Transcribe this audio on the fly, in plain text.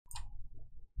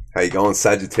How you going,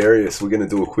 Sagittarius? We're going to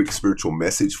do a quick spiritual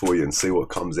message for you and see what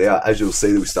comes out. As you'll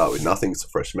see, we start with nothing. It's a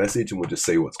fresh message, and we'll just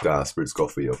see what Spirit's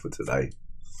got for you for today.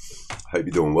 I hope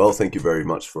you're doing well. Thank you very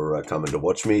much for coming to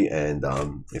watch me. And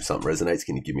if something resonates,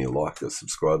 can you give me a like or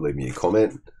subscribe, leave me a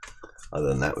comment? Other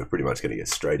than that, we're pretty much going to get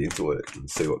straight into it and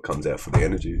see what comes out for the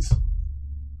energies.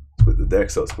 Split the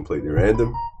deck so it's completely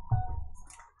random.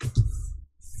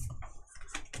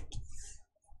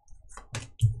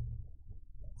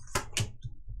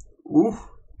 Ooh.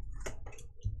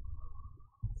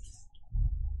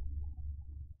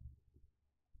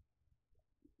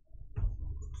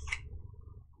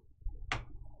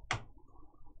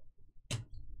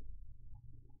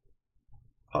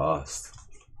 Past.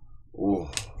 Ooh.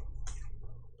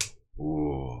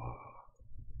 Ooh.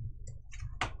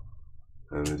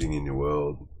 Everything in your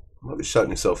world. You might be shutting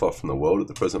yourself off from the world at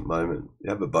the present moment. You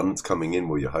have abundance coming in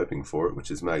while you're hoping for it,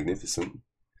 which is magnificent.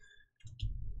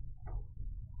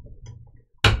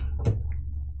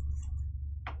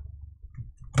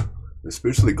 They're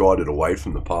spiritually guided away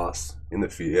from the past. In the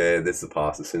future, yeah, there's the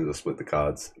past. As soon as I split the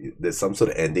cards, there's some sort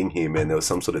of ending here, man. There was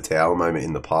some sort of tower moment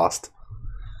in the past.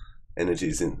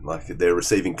 Energies in, like, they're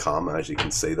receiving karma, as you can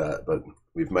see that. But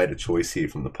we've made a choice here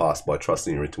from the past by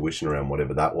trusting your intuition around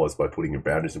whatever that was, by putting your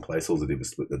boundaries in place. All they did was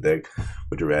split the deck,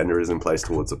 put your boundaries in place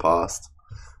towards the past.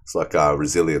 It's like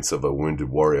resilience of a wounded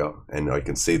warrior, and I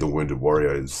can see the wounded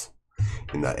warriors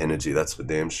in that energy. That's for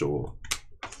damn sure.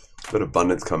 Got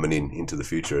abundance coming in into the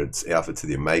future. It's alpha to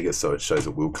the omega, so it shows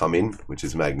it will come in, which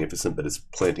is magnificent, but it's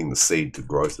planting the seed to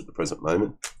growth at the present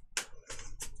moment.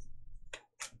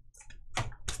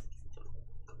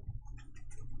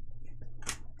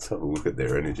 Let's have a look at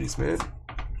their energies, man.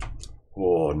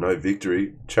 Oh, no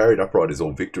victory. Chariot upright is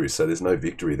all victory, so there's no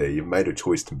victory there. You've made a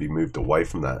choice to be moved away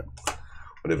from that,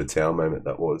 whatever tower moment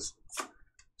that was.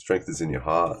 Strength is in your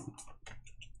heart.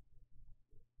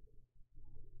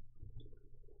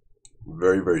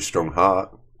 Very, very strong heart.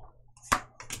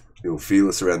 You're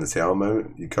fearless around the tower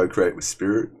moment. You co-create with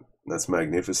spirit. That's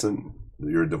magnificent.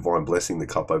 You're a divine blessing. The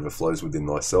cup overflows within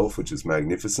thyself, which is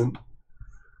magnificent.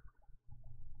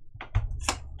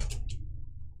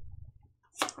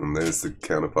 And there's the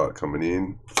counterpart coming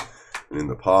in. And in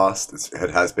the past, it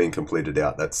has been completed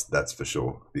out. That's for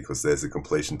sure, because there's a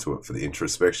completion to it for the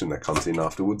introspection that comes in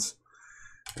afterwards.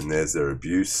 And there's their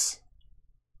abuse.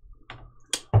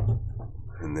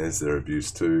 And there's their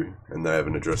abuse too, and they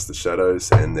haven't addressed the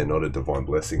shadows, and they're not a divine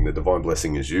blessing. The divine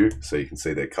blessing is you, so you can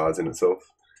see their cards in itself.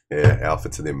 Yeah, alpha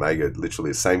to the omega. Literally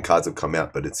the same cards have come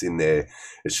out, but it's in there.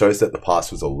 It shows that the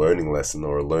past was a learning lesson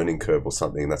or a learning curve or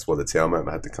something, and that's why the tower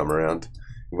moment had to come around.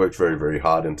 You worked very, very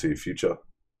hard into your future.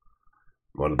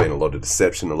 Might have been a lot of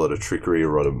deception, a lot of trickery, a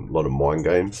lot of mind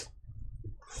games.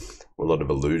 A lot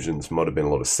of illusions, might have been a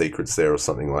lot of secrets there or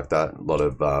something like that. A lot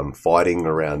of fighting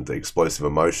around the explosive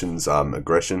emotions,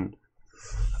 aggression,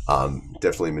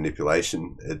 definitely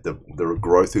manipulation. The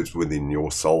growth is within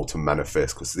your soul to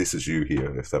manifest, because this is you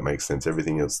here, if that makes sense.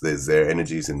 Everything else, there's their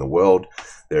energies in the world,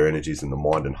 their energies in the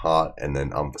mind and heart, and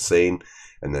then unforeseen,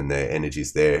 and then their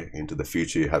energies there into the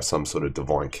future. You have some sort of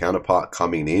divine counterpart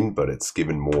coming in, but it's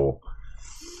given more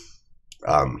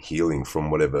healing from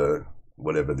whatever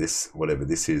this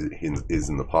is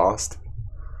in the past.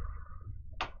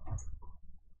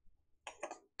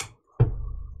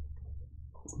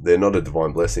 They're not a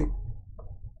divine blessing.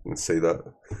 You can see that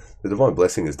the divine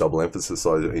blessing is double emphasis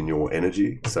in your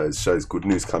energy, so it shows good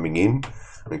news coming in.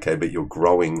 Okay, but you're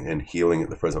growing and healing at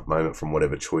the present moment from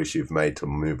whatever choice you've made to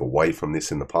move away from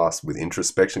this in the past with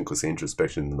introspection, because the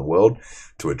introspection in the world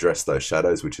to address those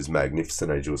shadows, which is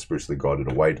magnificent, as you're spiritually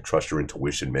guided away to trust your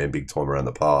intuition, man, big time around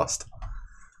the past.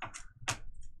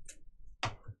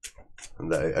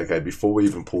 And okay, before we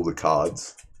even pull the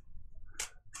cards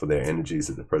for their energies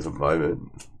at the present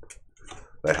moment,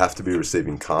 they have to be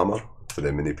receiving karma for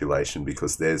their manipulation,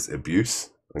 because there's abuse.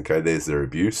 Okay, there's their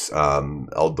abuse.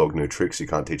 Old dog, new tricks. You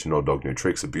can't teach an old dog new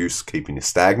tricks. Abuse, keeping you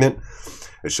stagnant.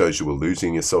 It shows you were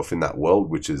losing yourself in that world,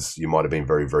 which is, you might have been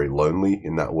very, very lonely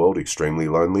in that world, extremely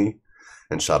lonely,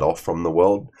 and shut off from the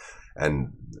world.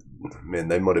 And man,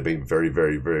 they might have been very,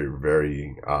 very, very,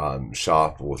 very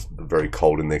sharp or very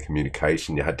cold in their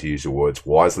communication. You had to use your words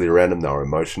wisely around them. They were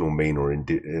emotional, mean, or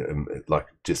like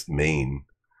just mean.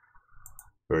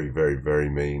 Very, very, very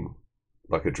mean.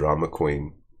 Like a drama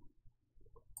queen.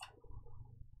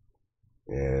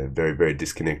 Yeah, very, very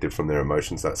disconnected from their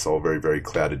emotions, that soul. Very, very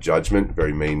clouded judgment.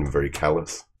 Very mean and very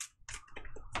callous.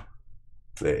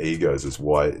 Their egos is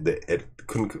why it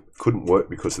couldn't work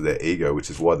because of their ego, which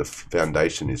is why the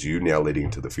foundation is you now leading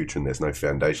into the future, and there's no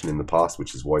foundation in the past,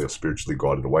 which is why you're spiritually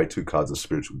guided away. 2 cards of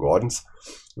spiritual guidance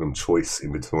and choice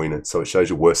in between it. So it shows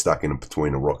you we're stuck in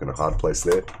between a rock and a hard place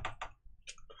there.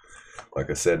 Like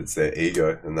I said, it's their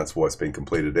ego, and that's why it's been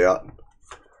completed out.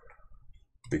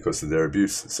 Because of their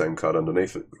abuse. Same card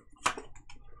underneath it.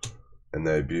 And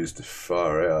they abused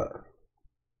far out.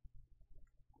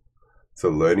 It's a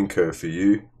learning curve for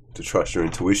you to trust your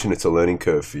intuition. It's a learning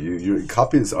curve for you. Your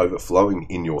cup is overflowing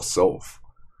in yourself.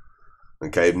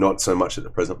 Okay, not so much at the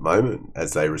present moment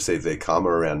as they receive their karma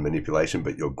around manipulation,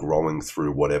 but you're growing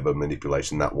through whatever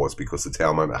manipulation that was, because the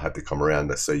Tower moment had to come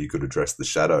around so you could address the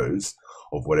shadows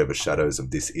of whatever shadows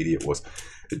of this idiot was.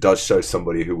 It does show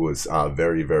somebody who was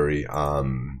very, very, I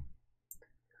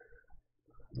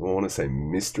want to say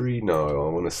mystery. No,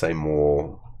 I want to say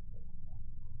more,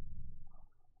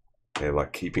 they're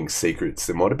like keeping secrets.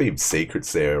 There might have been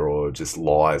secrets there, or just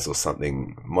lies or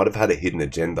something. Might have had a hidden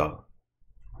agenda.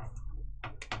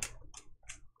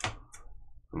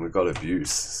 And we've got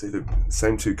abuse. See, the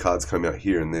same 2 cards come out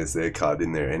here, and there's their card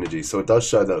in their energy. So it does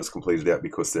show that it was completed out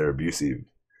because they're abusive.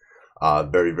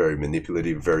 Very, very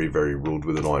manipulative. Very, very ruled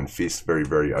with an iron fist. Very,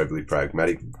 very overly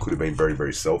pragmatic. Could have been very,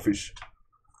 very selfish.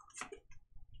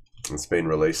 It's been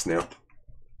released now.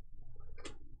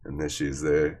 And there she is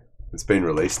there. It's been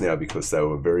released now because they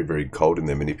were very, very cold in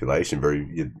their manipulation.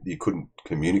 You couldn't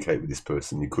communicate with this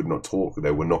person. You could not talk.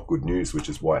 They were not good news, which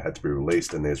is why it had to be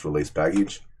released. And there's released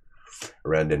baggage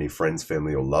around any friends,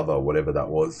 family, or lover, whatever that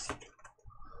was.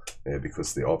 Yeah, because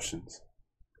of the options.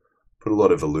 Put a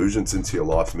lot of illusions into your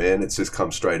life, man. It's just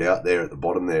come straight out there at the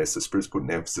bottom there. So Spirit's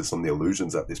putting emphasis on the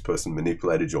illusions that this person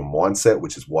manipulated your mindset,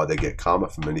 which is why they get karma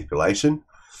for manipulation.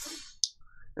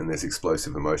 And there's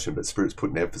explosive emotion, but Spirit's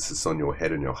putting emphasis on your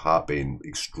head and your heart being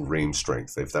extreme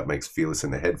strength. If that makes fearless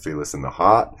in the head, fearless in the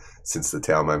heart, since the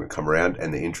Tower moment come around,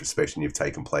 and the introspection you've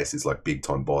taken place is like big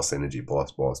time boss energy,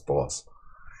 boss,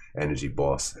 energy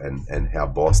boss, and how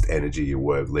bossed energy you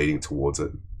were leading towards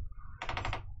it.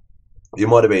 You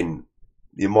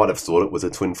might have thought it was a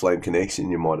twin flame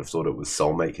connection. You might have thought it was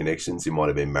soulmate connections. You might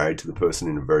have been married to the person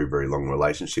in a very, very long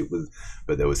relationship with,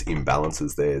 but there was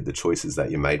imbalances there. The choices that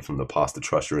you made from the past to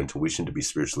trust your intuition, to be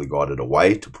spiritually guided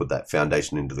away, to put that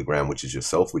foundation into the ground, which is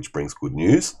yourself, which brings good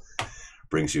news,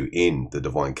 brings you in the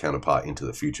divine counterpart into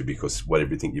the future, because what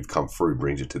everything you've come through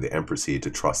brings you to the Empress here, to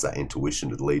trust that intuition,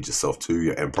 to lead yourself to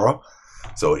your Emperor.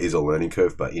 So it is a learning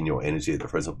curve, but in your energy at the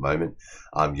present moment,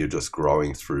 you're just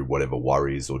growing through whatever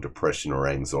worries or depression or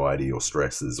anxiety or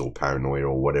stresses or paranoia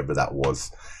or whatever that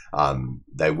was.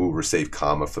 They will receive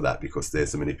karma for that, because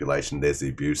there's the manipulation, there's the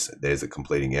abuse, there's the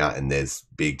completing out, and there's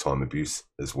big time abuse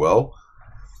as well.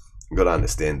 You've got to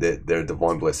understand that they're a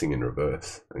divine blessing in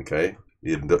reverse, okay?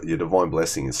 Your divine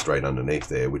blessing is straight underneath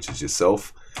there, which is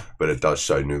yourself, but it does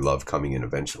show new love coming in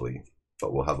eventually.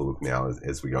 But we'll have a look now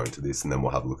as we go into this, and then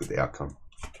we'll have a look at the outcome.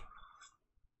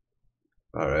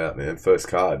 All right, man. First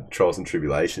card, trials and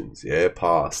tribulations. Yeah,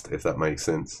 past, if that makes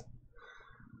sense.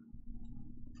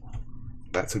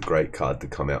 That's a great card to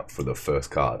come out for the first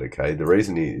card, okay? The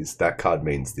reason is that card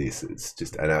means this. It's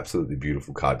just an absolutely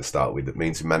beautiful card to start with. It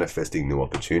means manifesting new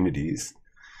opportunities,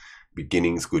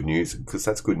 beginnings, good news, because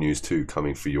that's good news too,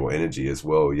 coming for your energy as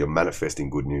well. You're manifesting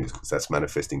good news, because that's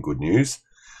manifesting good news.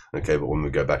 Okay, but when we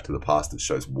go back to the past, it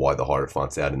shows why the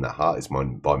Hierophant's out in that heart is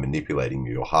by manipulating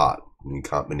your heart. And you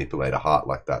can't manipulate a heart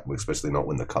like that, especially not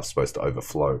when the cup's supposed to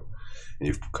overflow. And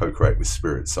you co-create with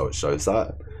Spirit, so it shows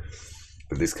that.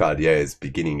 But this card, yeah, is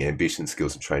beginning, ambition,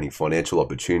 skills and training, financial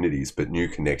opportunities, but new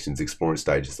connections, exploring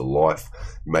stages of life,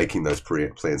 making those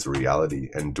plans a reality,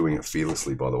 and doing it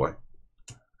fearlessly, by the way.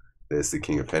 There's the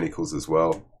King of Pentacles as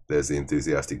well. There's the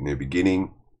enthusiastic new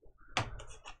beginning.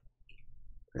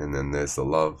 And then there's the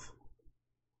love.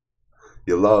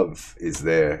 Your love is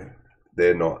there.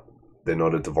 They're not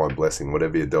a divine blessing.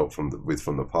 Whatever you dealt with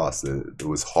from the past, it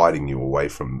was hiding you away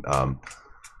from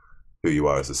who you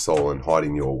are as a soul, and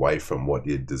hiding you away from what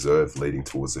you deserve, leading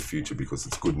towards the future, because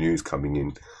it's good news coming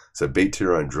in. So beat to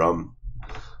your own drum.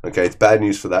 Okay, it's bad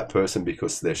news for that person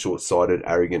because they're short-sighted,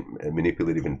 arrogant,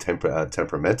 manipulative, and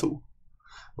temperamental,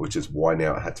 which is why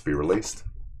now it had to be released.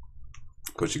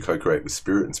 Because you co-create with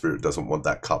Spirit, and Spirit doesn't want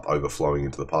that cup overflowing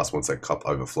into the past, wants that cup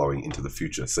overflowing into the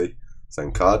future. See?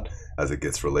 Same card as it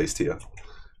gets released here.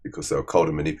 Because they were cold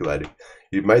and manipulated.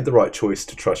 You've made the right choice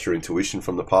to trust your intuition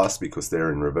from the past, because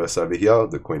they're in reverse over here,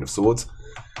 the Queen of Swords.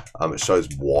 It shows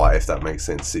why, if that makes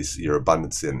sense, is your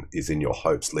abundance is in your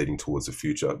hopes leading towards the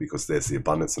future, because there's the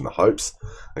abundance and the hopes.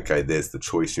 Okay, there's the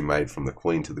choice you made from the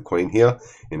Queen to the Queen here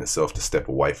in itself, to step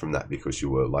away from that, because you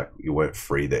weren't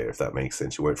free there, if that makes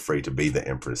sense. You weren't free to be the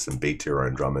Empress and be to your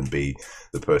own drum and be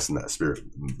the person that Spirit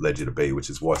led you to be, which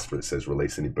is why Spirit says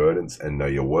release any burdens and know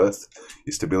your worth.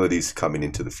 Your stability is coming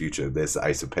into the future. There's the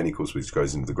Ace of Pentacles, which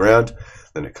goes into the ground,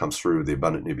 then it comes through with the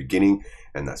abundant new beginning,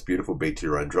 and that's beautiful. Beat to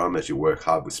your own drum as you work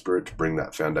hard with Spirit to bring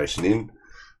that foundation in.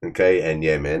 Okay, and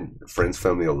yeah, man, friends,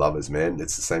 family, or lovers, man,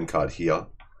 it's the same card here.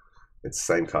 It's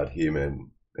the same card here,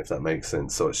 man, if that makes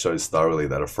sense. So it shows thoroughly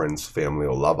that a friend's family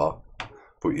or lover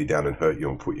put you down and hurt you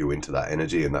and put you into that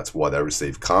energy, and that's why they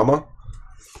receive karma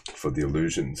for the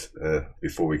illusions.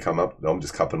 Before we come up, I'm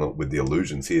just coupling it with the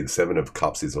illusions here. The Seven of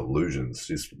Cups is illusions,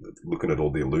 just looking at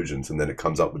all the illusions, and then it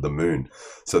comes up with the moon.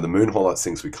 So the moon highlights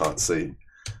things we can't see.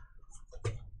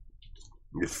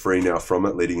 You're free now from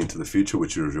it, leading into the future,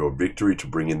 which is your victory to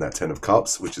bring in that Ten of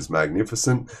Cups, which is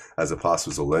magnificent, as the past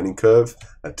was a learning curve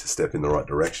to step in the right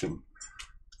direction.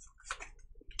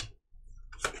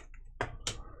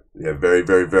 Yeah, very,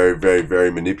 very, very, very,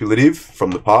 very manipulative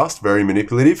from the past, very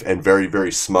manipulative, and very,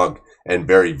 very smug, and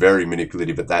very, very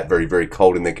manipulative at that, very, very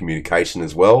cold in their communication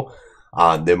as well.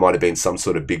 There might have been some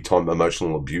sort of big time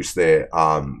emotional abuse there.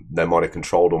 They might have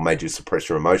controlled or made you suppress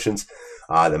your emotions.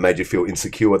 They made you feel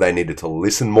insecure. They needed to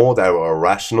listen more. They were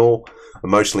irrational,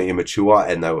 emotionally immature,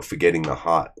 and they were forgetting the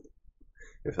heart,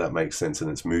 if that makes sense.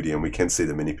 And it's moody, and we can see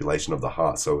the manipulation of the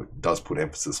heart. So it does put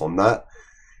emphasis on that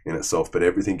in itself. But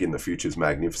everything in the future is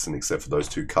magnificent, except for those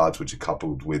two cards, which are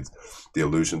coupled with the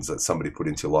illusions that somebody put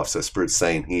into your life. So Spirit's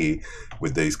saying here,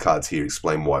 with these cards here,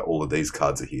 explain why all of these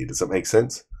cards are here. Does that make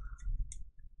sense?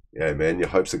 Yeah, man, your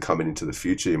hopes are coming into the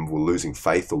future, and we're losing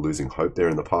faith or losing hope there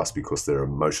in the past because they're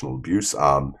emotional abuse,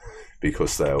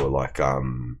 because they were like,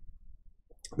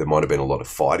 there might have been a lot of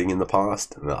fighting in the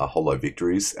past, hollow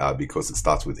victories, because it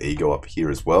starts with ego up here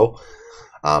as well.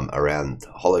 Around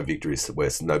hollow victories where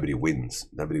nobody wins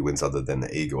other than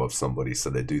the ego of somebody, so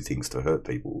they do things to hurt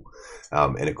people,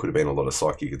 and it could have been a lot of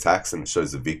psychic attacks, and it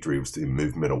shows the victory was the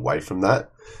movement away from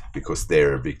that, because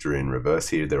they're a victory in reverse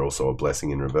here. They're also a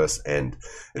blessing in reverse, and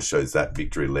it shows that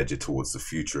victory led you towards the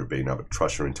future of being able to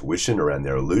trust your intuition around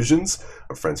their illusions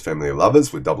of friends, family, or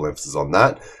lovers, with double emphasis on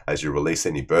that as you release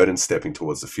any burden, stepping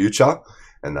towards the future.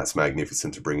 And that's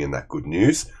magnificent to bring in that good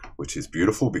news, which is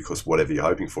beautiful, because whatever you're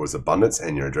hoping for is abundance,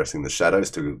 and you're addressing the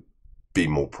shadows to be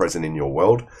more present in your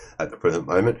world at the present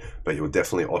moment. But you were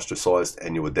definitely ostracized,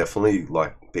 and you were definitely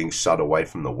like being shut away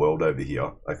from the world over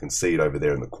here. I can see it over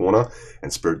there in the corner,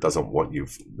 and Spirit doesn't want you,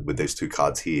 with these two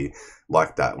cards here,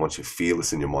 like that. Once you're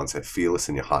fearless in your mindset, fearless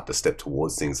in your heart, to step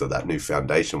towards things, of that new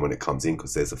foundation when it comes in,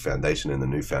 because there's a foundation in the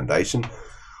new foundation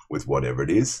with whatever it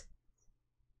is.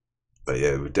 But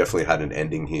yeah, we definitely had an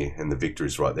ending here, and the victory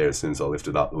is right there. As soon as I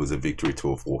lifted up, it was a victory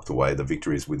to have walked away. The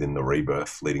victory is within the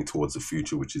rebirth, leading towards the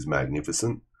future, which is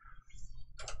magnificent.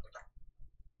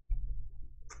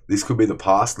 This could be the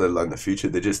past, let alone the future.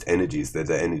 They're just energies. They're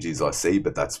the energies I see,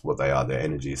 but that's what they are. They're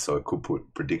energies. So it could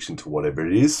put prediction to whatever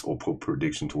it is, or put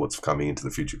prediction to what's coming into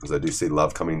the future, because I do see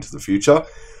love coming into the future,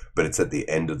 but it's at the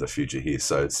end of the future here.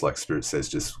 So it's like Spirit says,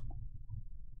 just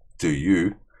do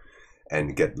you,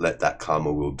 and let that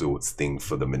karma will do its thing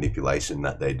for the manipulation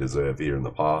that they deserve here in the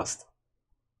past.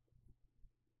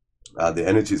 The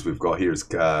energies we've got here is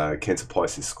Cancer,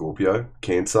 Pisces, Scorpio,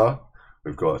 Cancer.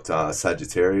 We've got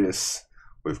Sagittarius.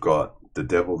 We've got the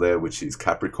Devil there, which is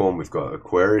Capricorn. We've got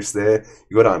Aquarius there.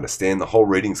 You got to understand, the whole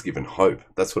reading's given hope.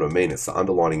 That's what I mean. It's the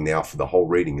underlining now for the whole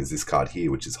reading is this card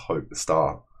here, which is hope, the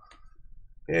star.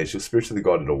 Yeah, it's you're spiritually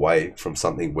guided away from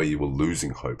something where you were losing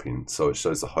hope in. So it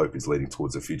shows the hope is leading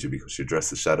towards the future, because you address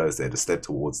the shadows there to step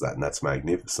towards that, and that's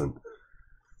magnificent.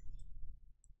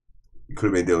 You could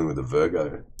have been dealing with a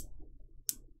Virgo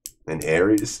and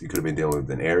Aries. You could have been dealing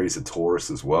with an Aries, a Taurus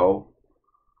as well.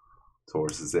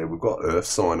 Taurus is there. We've got Earth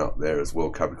sign up there as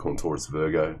well, Capricorn, Taurus,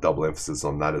 Virgo. Double emphasis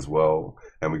on that as well.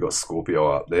 And we've got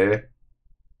Scorpio up there.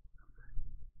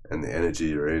 And the energy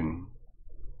you're in,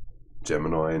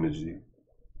 Gemini energy.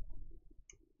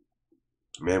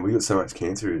 Man, we got so much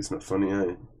Cancer here, it's not funny,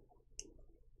 eh?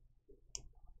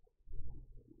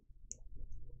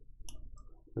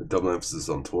 Double emphasis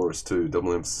on Taurus too,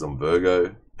 double emphasis on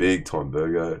Virgo, big time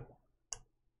Virgo.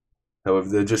 However,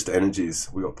 they're just energies.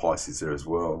 We got Pisces there as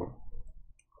well.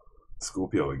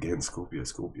 Scorpio again, Scorpio,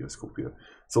 Scorpio, Scorpio.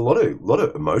 It's a lot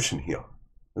of emotion here.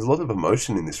 There's a lot of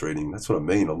emotion in this reading. That's what I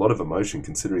mean. A lot of emotion,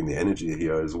 considering the energy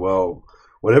here as well,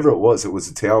 Whatever it was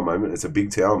a tower moment. It's a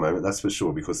big tower moment, that's for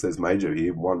sure, because there's major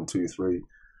here. 1, 2, 3,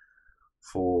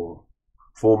 4.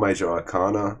 4 major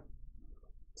arcana.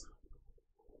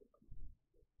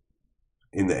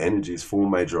 In the energies, 4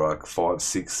 major arc, 5,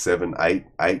 6, 7,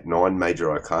 8, 9 major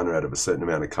arcana out of a certain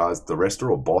amount of cards. The rest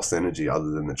are all boss energy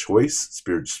other than the choice,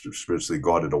 spiritually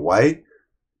guided away.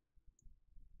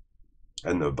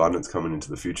 And the abundance coming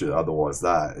into the future. Otherwise,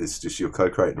 that is just you're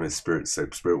co-creating with spirit. So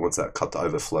spirit wants that cut to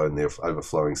overflow, and their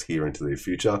overflowings here into their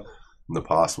future. And the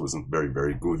past wasn't very,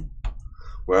 very good.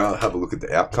 Well, have a look at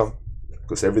the outcome,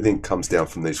 because everything comes down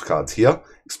from these cards here,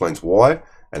 explains why,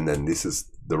 and then this is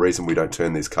the reason we don't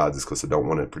turn these cards is because I don't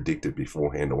want to predict it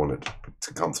beforehand. I want it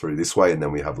to come through this way, and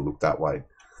then we have a look that way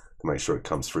to make sure it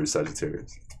comes through,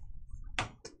 Sagittarius.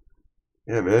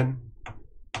 Yeah, man.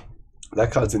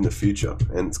 That card's in the future,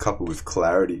 and it's coupled with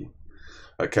clarity.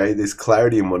 Okay, there's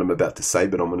clarity in what I'm about to say,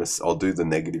 but I'll do the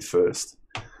negative first.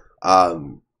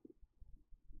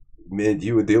 Man,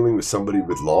 you were dealing with somebody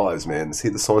with lies, man. See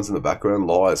the signs in the background,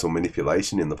 lies or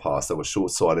manipulation in the past. They were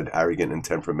short-sighted, arrogant, and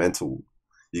temperamental.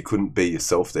 You couldn't be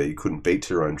yourself there. You couldn't beat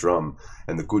your own drum.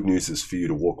 And the good news is for you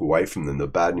to walk away from them. The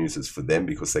bad news is for them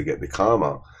because they get the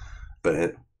karma.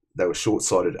 But they were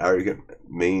short-sighted, arrogant,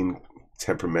 mean,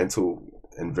 temperamental,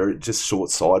 and very just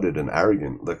short-sighted and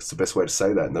arrogant. That's the best way to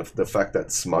say that. And the fact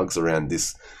that smugs around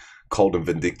this cold and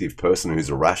vindictive person who's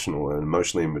irrational and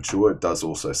emotionally immature, it does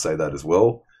also say that as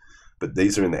well. But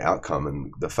these are in the outcome,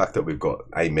 and the fact that we've got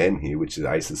Amen here, which is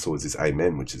Ace of Swords, is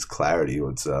Amen, which is clarity, or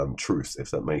it's truth,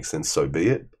 if that makes sense, so be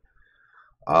it.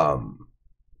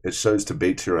 It shows to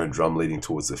beat your own drum leading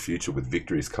towards the future with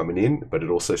victories coming in, but it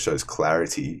also shows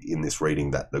clarity in this reading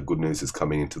that the good news is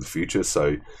coming into the future.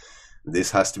 So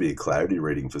this has to be a clarity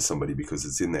reading for somebody because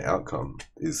it's in the outcome.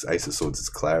 Is Ace of Swords is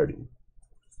clarity.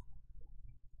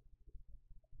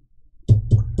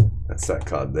 That's that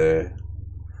card there.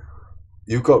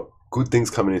 You've got good things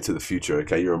coming into the future,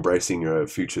 okay? You're embracing your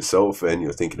future self, and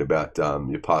you're thinking about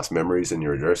your past memories, and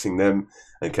you're addressing them,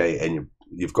 okay? And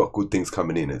you've got good things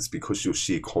coming in. It's because your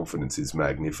sheer confidence is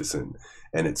magnificent,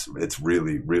 and it's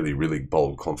really, really, really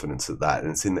bold confidence at that,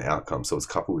 and it's in the outcome. So it's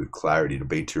coupled with clarity to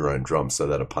beat your own drum, so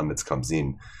that abundance comes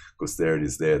in, because there it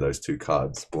is there, those two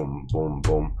cards, boom, boom,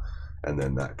 boom, and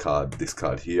then that card, this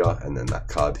card here, and then that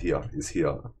card here is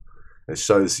here. It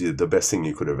shows you the best thing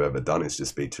you could have ever done is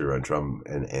just beat your own drum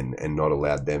and not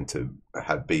allowed them to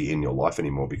be in your life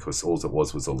anymore, because all it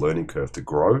was a learning curve to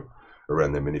grow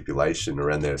around their manipulation,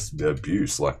 around their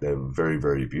abuse. Like, they're very,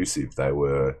 very abusive. They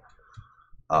were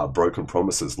broken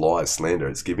promises, lies, slander.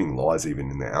 It's giving lies even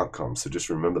in the outcome. So just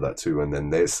remember that too. And then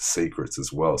there's secrets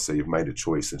as well. So you've made a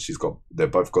choice, and they've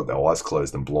both got their eyes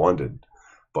closed and blinded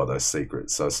by those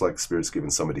secrets. So it's like Spirit's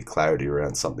giving somebody clarity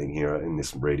around something here in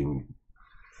this reading.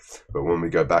 But when we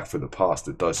go back for the past,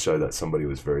 it does show that somebody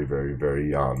was very, very,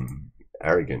 very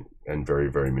arrogant and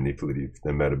very, very manipulative.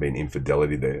 There might have been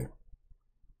infidelity there.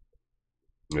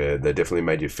 Yeah, they definitely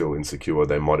made you feel insecure.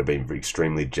 They might have been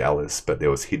extremely jealous, but there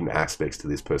was hidden aspects to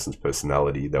this person's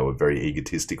personality. They were very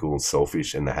egotistical and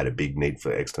selfish, and they had a big need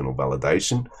for external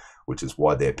validation, which is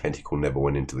why their pentacle never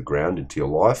went into the ground, into your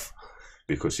life,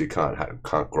 because you can't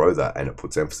grow that, and it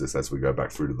puts emphasis as we go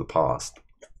back through to the past.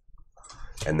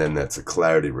 And then that's a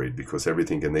clarity read, because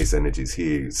everything in these energies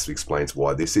here explains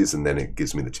why this is, and then it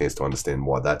gives me the chance to understand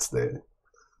why that's there.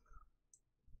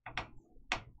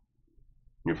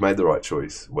 You've made the right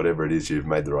choice. Whatever it is, you've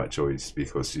made the right choice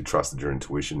because you trusted your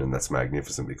intuition, and that's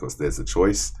magnificent, because there's a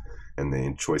choice, and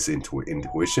the choice into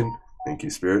intuition. Thank you,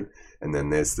 Spirit. And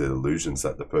then there's the illusions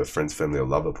that the friends, family, or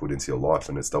lover put into your life,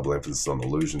 and it's double emphasis on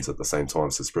illusions at the same time.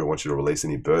 So Spirit wants you to release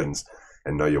any burdens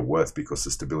and know your worth, because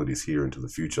the stability is here into the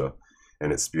future.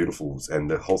 And it's beautiful,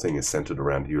 and the whole thing is centered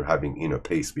around you having inner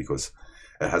peace, because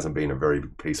it hasn't been a very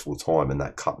peaceful time, and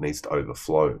that cup needs to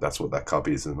overflow. That's what that cup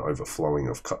is, an overflowing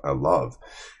of love.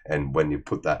 And when you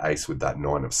put that ace with that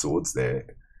 9 of swords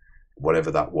there, whatever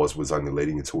that was only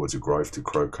leading you towards a growth to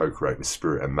co-create with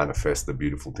Spirit and manifest the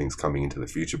beautiful things coming into the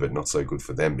future, but not so good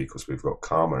for them because we've got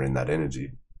karma in that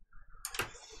energy.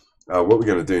 What we're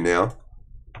going to do now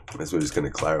is we're just going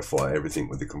to clarify everything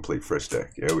with a complete fresh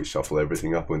deck. Yeah, we shuffle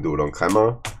everything up and do it on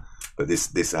camera, but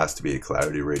this has to be a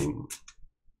clarity reading.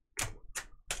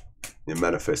 You're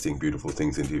manifesting beautiful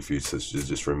things into your future, so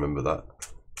just remember that.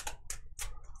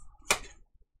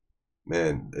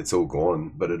 Man, it's all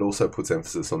gone, but it also puts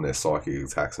emphasis on their psychic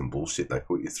attacks and bullshit they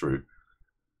put you through.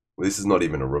 Well, this is not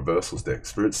even a reversals deck.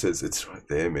 Spirit says it's right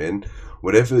there, man.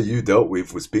 Whatever you dealt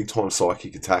with was big time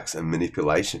psychic attacks and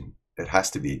manipulation. It has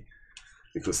to be,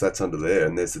 because that's under there,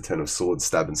 and there's the 10 of swords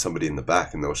stabbing somebody in the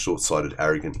back, and they were short-sighted,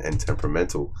 arrogant, and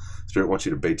temperamental. Spirit wants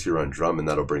you to beat to your own drum, and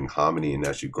that'll bring harmony in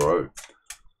as you grow.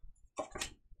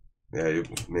 Yeah,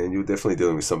 man, you're definitely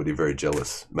dealing with somebody very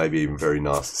jealous, maybe even very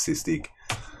narcissistic.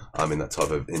 In that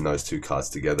type of, in those two cards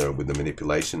together with the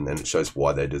manipulation, and it shows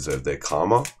why they deserve their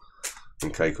karma.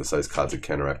 Okay, because those cards are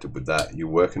counteracted with that. You're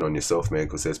working on yourself, man,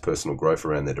 because there's personal growth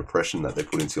around their depression that they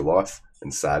put into your life,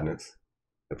 and sadness.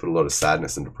 They put a lot of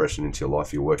sadness and depression into your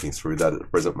life. You're working through that at the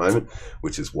present moment,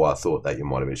 which is why I thought that you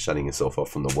might have been shutting yourself off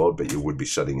from the world, but you would be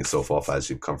shutting yourself off as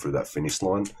you've come through that finish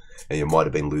line, and you might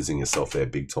have been losing yourself there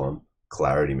big time.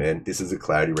 Clarity, man. This is a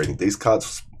clarity reading. These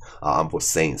cards are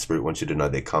unforeseen. Spirit wants you to know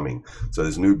they're coming. So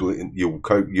there's new,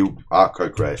 you are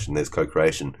co-creation. There's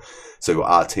co-creation. So you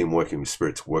are team working with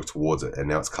Spirit to work towards it. And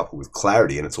now it's coupled with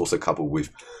clarity, and it's also coupled with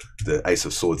the Ace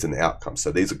of Swords and the outcome.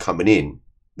 So these are coming in.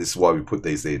 This is why we put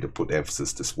these there, to put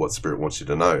emphasis to what Spirit wants you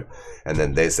to know. And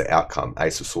then there's the outcome.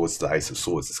 Ace of Swords to the Ace of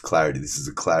Swords. It's clarity. This is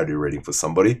a clarity reading for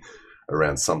somebody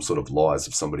around some sort of lies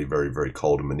of somebody very, very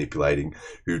cold and manipulating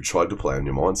who tried to play on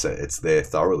your mindset. It's there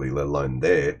thoroughly, let alone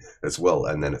there as well.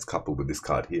 And then it's coupled with this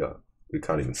card here. You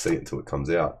can't even see it until it comes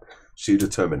out. Sheer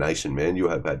determination, man. You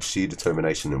have had sheer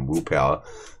determination and willpower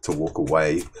to walk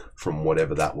away from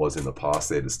whatever that was in the past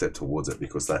there, to step towards it,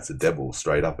 because that's a devil.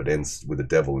 Straight up, it ends with a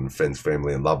devil and friends,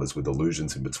 family, and lovers, with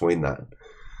illusions in between that.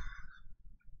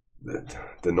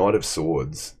 The Knight of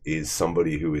Swords is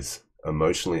somebody who is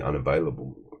emotionally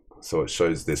unavailable. So it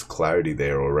shows there's clarity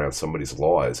there around somebody's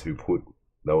lies, who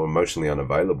they were emotionally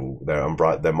unavailable.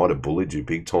 They might have bullied you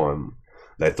big time.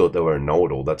 They thought they were a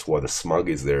know-it-all. That's why the smug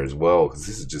is there as well, because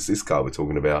this is just this card we're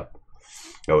talking about.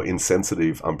 They were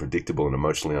insensitive, unpredictable, and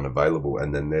emotionally unavailable.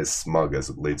 And then there's smug as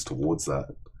it leads towards that.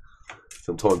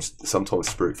 Sometimes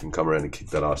Spirit can come around and kick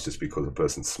that ass just because a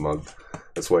person's smug.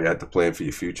 That's why you had to plan for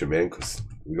your future, man, because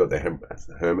we got the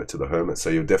hermit to the hermit. So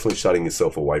you're definitely shutting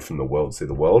yourself away from the world. See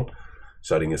the world?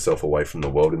 Shutting yourself away from the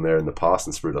world in there in the past,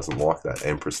 and Spirit doesn't like that.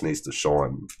 Empress needs to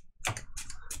shine.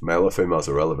 Male or female is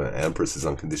irrelevant. Empress is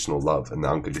unconditional love, and the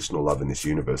unconditional love in this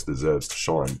universe deserves to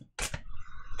shine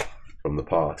from the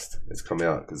past. It's come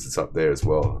out because it's up there as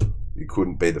well. You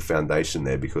couldn't be the foundation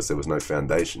there because there was no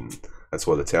foundation. That's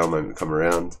why the Tower moment come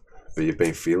around. But you've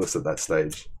been fearless at that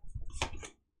stage.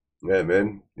 Yeah,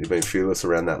 man, you've been fearless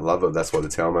around that lover. That's why the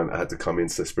Tower moment had to come in.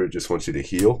 So Spirit just wants you to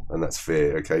heal, and that's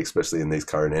fair, okay? Especially in these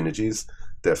current energies.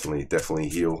 Definitely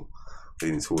heal,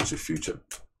 leading towards your future.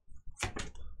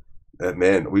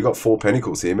 Man, we got 4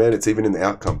 pentacles here, man. It's even in the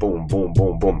outcome. Boom, boom,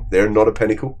 boom, boom. They're not a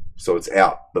pentacle, so it's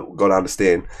out. But we've got to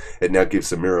understand, it now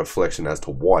gives a mirror reflection as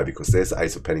to why. Because there's the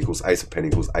Ace of Pentacles, Ace of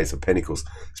Pentacles, Ace of Pentacles.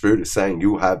 Spirit is saying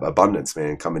you have abundance,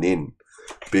 man, coming in.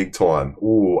 Big time.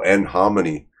 Ooh, and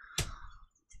harmony.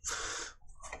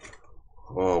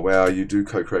 Oh, wow, you do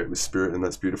co-create with Spirit, and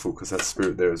that's beautiful because that's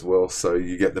Spirit there as well. So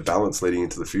you get the balance leading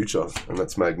into the future, and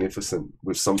that's magnificent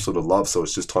with some sort of love. So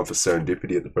it's just time for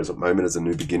serendipity at the present moment as a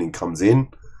new beginning comes in,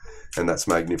 and that's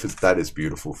magnificent. That is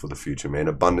beautiful for the future, man.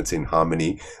 Abundance in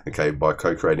harmony, okay, by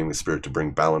co-creating with Spirit to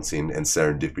bring balance in and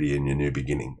serendipity in your new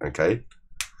beginning, okay?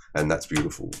 And that's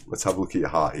beautiful. Let's have a look at your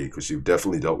heart here, because you've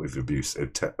definitely dealt with abuse.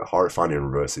 Horrifying in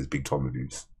reverse is big time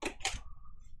abuse.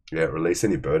 Yeah, release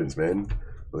any burdens, man.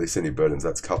 Release any burdens.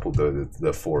 That's coupled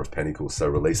the 4 of Pentacles. So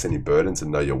release any burdens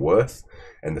and know your worth,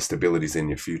 and the stability's in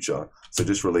your future. So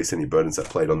just release any burdens that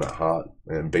played on that heart,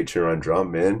 and beat your own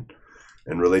drum, man.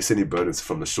 And release any burdens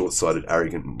from the short-sighted,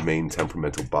 arrogant, mean,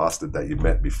 temperamental bastard that you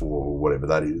met before, or whatever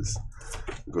that is.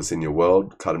 Because in your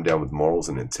world, cut them down with morals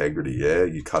and integrity. Yeah,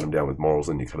 you cut them down with morals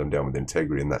and you cut them down with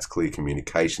integrity, and that's clear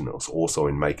communication. It's also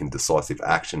in making decisive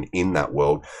action in that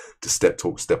world to step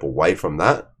away from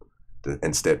that,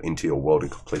 and step into your world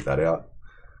and complete that out.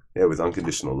 Yeah, with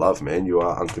unconditional love, man. You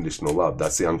are unconditional love.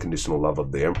 That's the unconditional love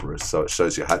of the Empress. So it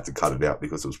shows you had to cut it out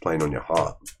because it was playing on your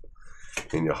heart.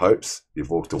 In your hopes, you've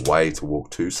walked away to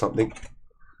walk to something.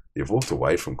 You've walked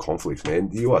away from conflict, man.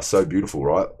 You are so beautiful,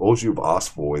 right? All you've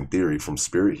asked for, in theory, from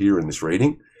Spirit here in this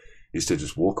reading, is to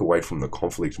just walk away from the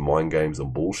conflict, mind games,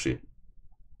 and bullshit.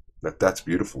 That's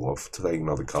beautiful. I'll take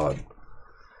another card,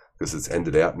 because it's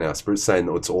ended out now. Spirit's saying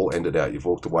that it's all ended out. You've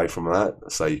walked away from that,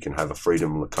 so you can have a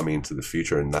freedom coming into the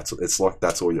future, and that's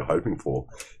all you're hoping for.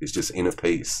 It's just inner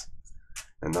peace,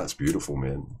 and that's beautiful,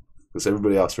 man. Because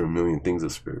everybody asks for a million things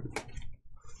of Spirit.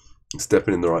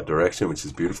 Stepping in the right direction, which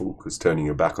is beautiful, because turning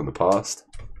your back on the past.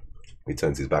 He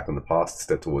turns his back on the past,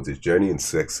 step towards his journey, and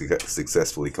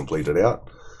successfully complete it out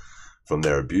from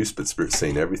their abuse. But Spirit's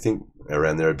seen everything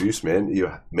around their abuse, man.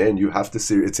 You have to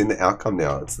see it's in the outcome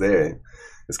now. It's there.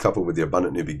 It's coupled with the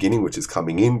abundant new beginning, which is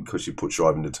coming in because you put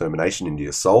drive and determination into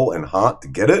your soul and heart to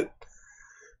get it.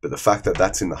 But the fact that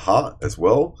that's in the heart as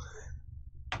well.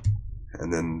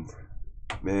 And then,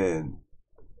 man,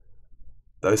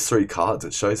 those 3 cards,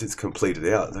 it shows it's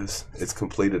completed out. It's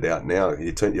completed out now.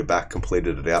 You turned your back,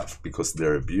 completed it out because of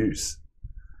their abuse.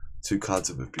 2 cards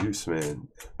of abuse, man.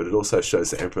 But it also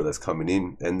shows the Emperor that's coming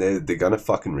in, and they're gonna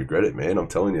fucking regret it, man. I'm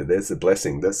telling you, there's the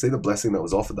blessing. See the blessing that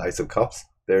was offered, the Ace of Cups?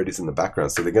 There it is in the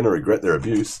background. So they're gonna regret their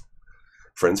abuse.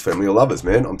 Friends, family, or lovers,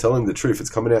 man. I'm telling you the truth. It's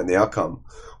coming out in the outcome.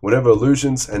 Whatever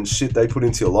illusions and shit they put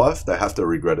into your life, they have to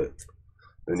regret it.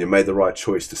 And you made the right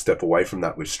choice to step away from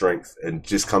that with strength. And it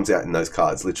just comes out in those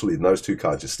cards. Literally, in those 2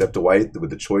 cards, you stepped away with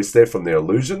the choice there from their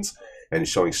illusions, and you're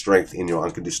showing strength in your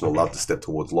unconditional love to step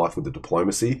towards life with the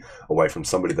diplomacy, away from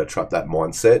somebody that trapped that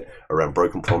mindset around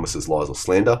broken promises, lies, or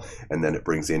slander. And then it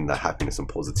brings in the happiness and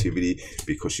positivity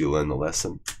because you learn the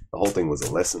lesson. The whole thing was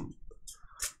a lesson.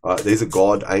 These are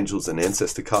God, angels, and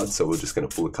ancestor cards. So we're just going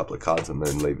to pull a couple of cards and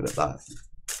then leave it at that.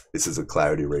 This is a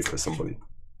clarity read for somebody.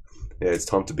 Yeah, it's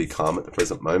time to be calm at the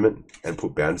present moment and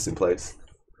put boundaries in place.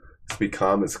 Just be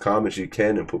calm as you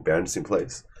can and put boundaries in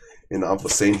place. In the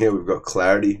unforeseen here, we've got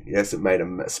clarity. Yes, it made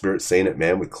a spirit seen it,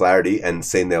 man, with clarity and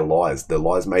seen their lies. Their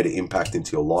lies made an impact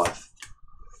into your life.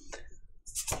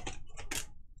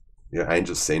 Yeah,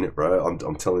 angels seen it, bro.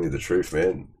 I'm telling you the truth,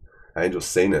 man. Angels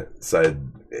seen it. So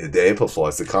it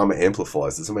amplifies. The karma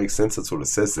amplifies. Does it make sense? That's what it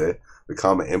says there. The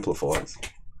karma amplifies.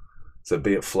 So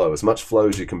be it flow. As much flow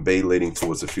as you can be leading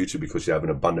towards the future because you have an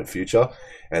abundant future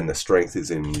and the strength is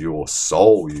in your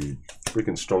soul. You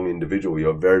freaking strong individual.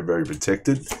 You're very, very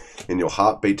protected. In your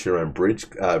heart, beat your own bridge,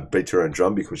 beat your own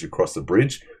drum because you crossed the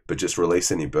bridge, but just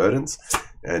release any burdens.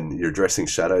 And you're addressing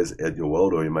shadows at your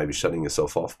world, or you may be shutting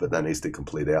yourself off, but that needs to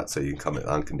complete out so you can come at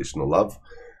unconditional love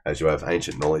as you have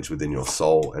ancient knowledge within your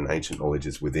soul, and ancient knowledge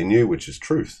is within you, which is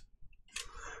truth.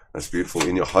 That's beautiful.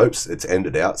 In your hopes, it's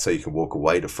ended out so you can walk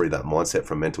away to free that mindset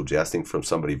from mental jousting from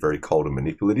somebody very cold and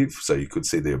manipulative. So you could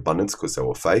see the abundance because they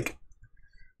were fake.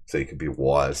 So you could be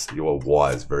wise. You are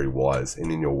wise, very wise.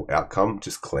 And in your outcome,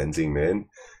 just cleansing, man.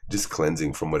 Just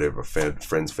cleansing from whatever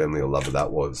friends, family, or lover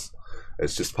that was.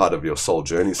 It's just part of your soul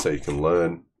journey so you can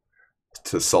learn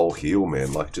to soul heal,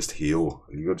 man. Like, just heal.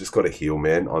 You've just got to heal,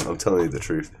 man. I'm telling you the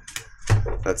truth.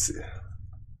 That's it.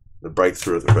 The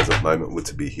breakthrough at the present moment would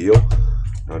to be heal.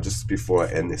 Now, just before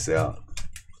I end this out,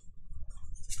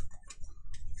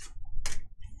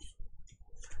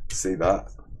 see that?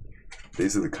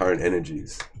 These are the current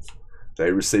energies.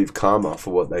 They receive karma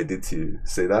for what they did to you.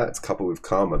 See that? It's coupled with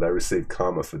karma. They receive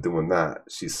karma for doing that.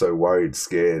 She's so worried,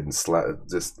 scared, and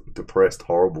just depressed,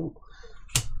 horrible.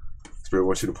 Spirit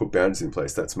wants you to put boundaries in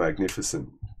place. That's magnificent.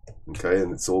 Okay,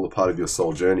 and it's all a part of your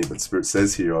soul journey. But Spirit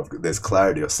says here, there's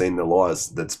clarity. I've seen the lies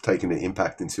that's taken an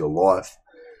impact into your life.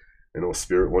 And all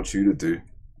Spirit wants you to do,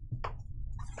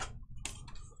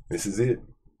 this is it,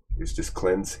 is just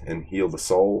cleanse and heal the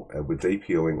soul, and with deep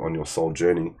healing on your soul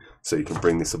journey, so you can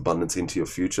bring this abundance into your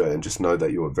future. And just know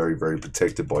that you are very, very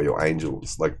protected by your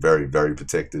angels, like very, very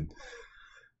protected.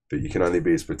 But you can only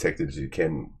be as protected as you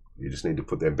can. You just need to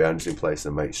put their boundaries in place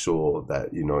and make sure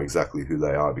that you know exactly who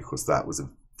they are, because that was a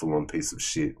full-on piece of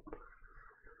shit.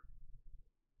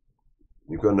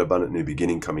 You've got an abundant new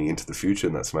beginning coming into the future,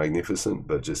 and that's magnificent.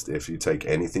 But just if you take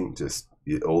anything, just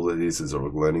all it is a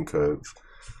learning curve.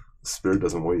 Spirit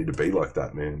doesn't want you to be like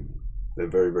that, man. They're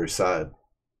very, very sad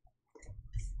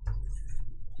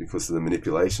because of the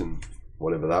manipulation,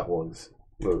 whatever that was.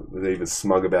 Look, they're even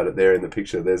smug about it there in the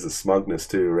picture. There's a smugness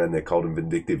too around their cold and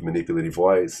vindictive, manipulative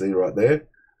ways. See right there?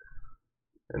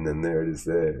 And then there it is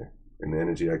there in the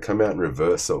energy. I come out in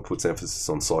reverse, so it puts emphasis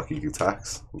on psychic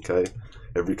attacks. Okay?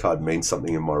 Every card means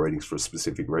something in my readings for a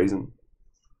specific reason.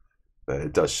 But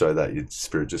it does show that your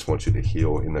Spirit just wants you to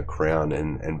heal in the crown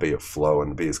and be at flow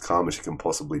and be as calm as you can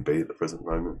possibly be at the present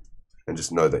moment. And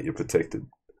just know that you're protected.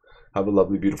 Have a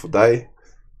lovely, beautiful day.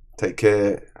 Take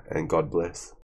care, and God bless.